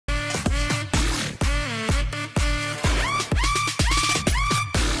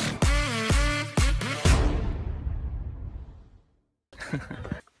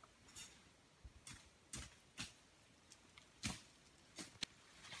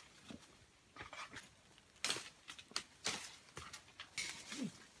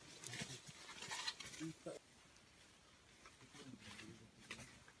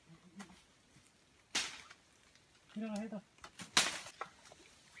Doon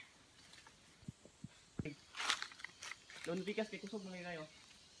pikas kay kusog mga kayo.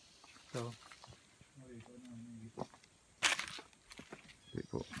 So.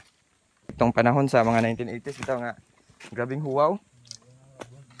 Po. Itong panahon sa mga 1980s ito nga grabing huwaw.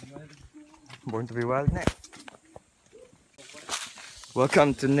 Born to be wild na.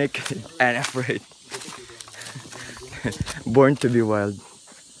 Welcome to Nick and Afraid. Born to be wild.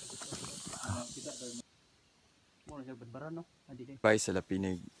 Bye sa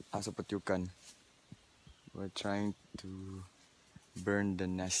lapinig, aso patyukan. We're trying to burn the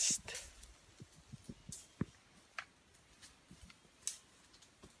nest.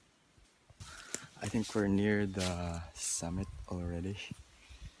 I think we're near the summit already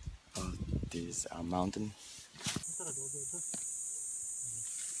of this mountain.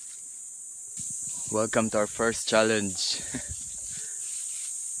 Welcome to our first challenge.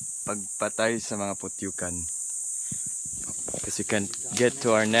 Pagpatay sa mga putyukan. Because we can get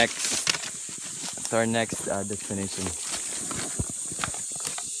to our next destination.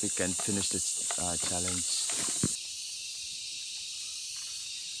 We can finish this challenge.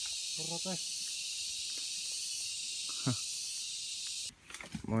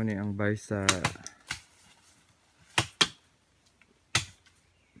 Muna ang bay sa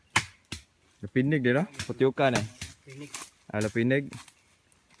lapinig din, no? Putyukan eh. Lapinig.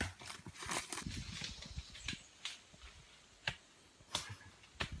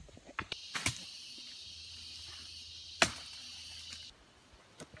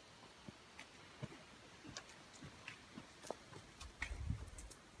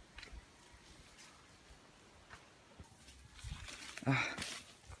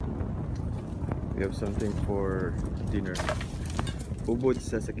 We have something for dinner. Ubod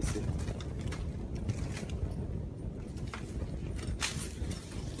sa sakisi.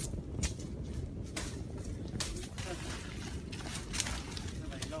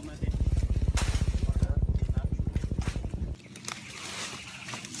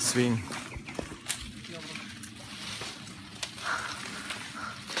 Swing.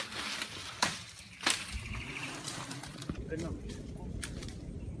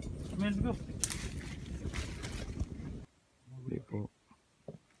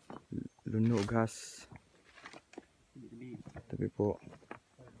 Luno gas. Tapi po.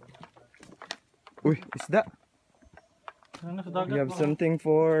 Uy, isda. We have something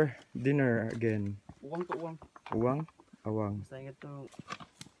for dinner again. Uwang to uwang. Uwang? Awang. Basta ingat to.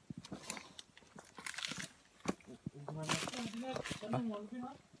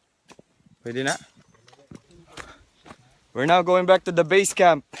 Pwede na? We're now going back to the base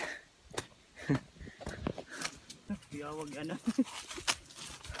camp. Tiyawag ano.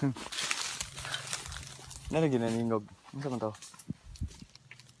 Nalagyan na ningog. Ano sa to?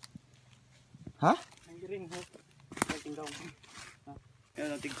 Ha? Ang giring ho. Tinggaw.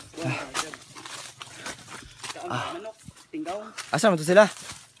 Ano tinggaw. Manok, tinggaw. Asa mo to sila?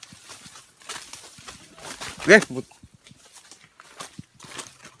 Okay.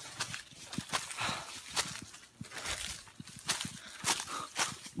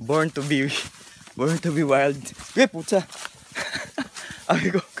 Born to be wild. Okay, putsa.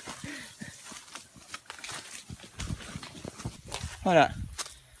 Ay ko. Wala.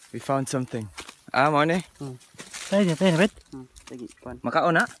 We found something. Mo ni. Tayo na bet. Lagi kuan.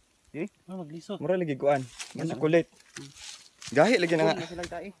 Makaon na. Magliso. Mura lagi kuan. Mas kulit. Gahi lagi na nga.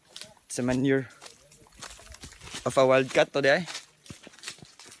 It's a manure of a wildcat today.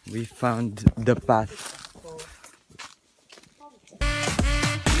 We found the path.